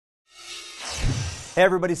Hey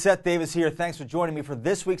everybody, Seth Davis here. Thanks for joining me for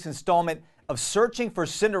this week's installment of Searching for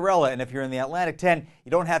Cinderella. And if you're in the Atlantic 10,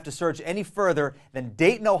 you don't have to search any further than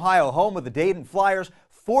Dayton, Ohio, home of the Dayton Flyers.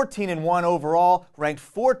 14-1 overall, ranked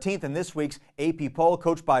 14th in this week's AP poll,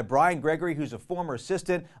 coached by Brian Gregory, who's a former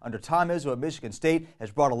assistant under Tom Izzo at Michigan State,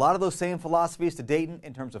 has brought a lot of those same philosophies to Dayton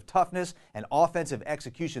in terms of toughness and offensive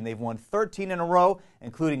execution. They've won 13 in a row,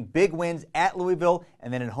 including big wins at Louisville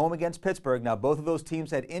and then at home against Pittsburgh. Now, both of those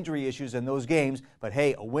teams had injury issues in those games, but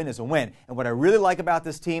hey, a win is a win. And what I really like about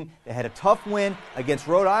this team, they had a tough win against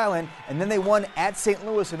Rhode Island, and then they won at St.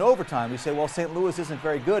 Louis in overtime. You say, well, St. Louis isn't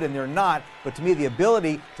very good, and they're not, but to me, the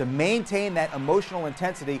ability to maintain that emotional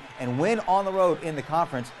intensity and win on the road in the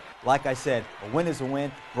conference, like I said, a win is a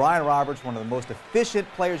win. Brian Roberts, one of the most efficient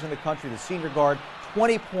players in the country, the senior guard,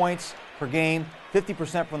 20 points per game,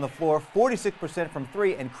 50% from the floor, 46% from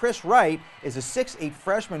three, and Chris Wright is a 6'8"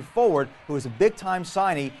 freshman forward who is a big-time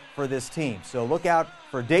signee for this team. So look out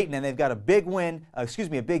for Dayton, and they've got a big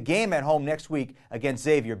a big game at home next week against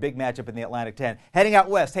Xavier, big matchup in the Atlantic 10. Heading out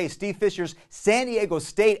west, hey, Steve Fisher's San Diego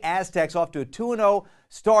State Aztecs off to a 2-0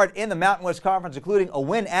 start in the Mountain West Conference, including a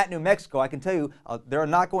win at New Mexico. I can tell you there are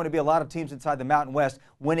not going to be a lot of teams inside the Mountain West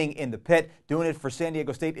winning in the pit. Doing it for San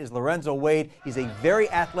Diego State is Lorenzo Wade. He's a very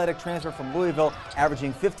athletic transfer from Louisville,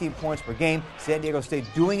 averaging 15 points per game. San Diego State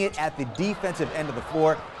doing it at the defensive end of the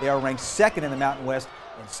floor. They are ranked second in the Mountain West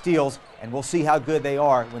in steals, and we'll see how good they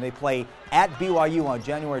are when they play at BYU on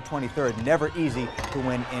January 23rd. Never easy to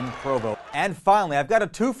win in Provo. And finally, I've got a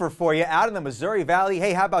twofer for you out in the Missouri Valley.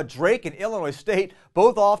 Hey, how about Drake and Illinois State,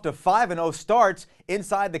 both off to 5-0 starts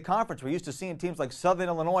inside the conference? We're used to seeing teams like Southern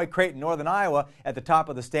Illinois, Creighton, Northern Iowa at the top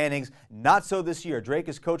of the standings. Not so this year. Drake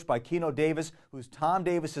is coached by Keno Davis, who's Tom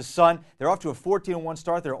Davis's son. They're off to a 14-1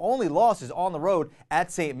 start. Their only loss is on the road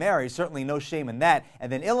at St. Mary's. Certainly no shame in that. And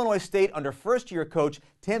then Illinois State under first-year coach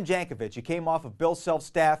Tim Jankovich. He came off of Bill Self's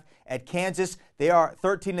staff at Kansas. They are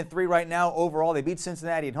 13-3 right now overall. They beat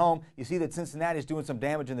Cincinnati at home. You see that Cincinnati is doing some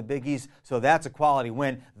damage in the Big East, so that's a quality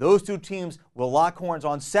win. Those two teams will lock horns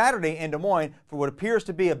on Saturday in Des Moines for what appears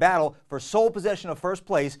to be a battle for sole possession of first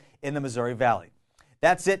place in the Missouri Valley.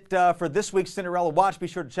 That's it for this week's Cinderella Watch. Be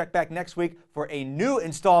sure to check back next week for a new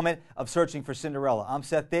installment of Searching for Cinderella. I'm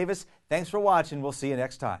Seth Davis. Thanks for watching. We'll see you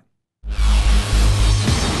next time.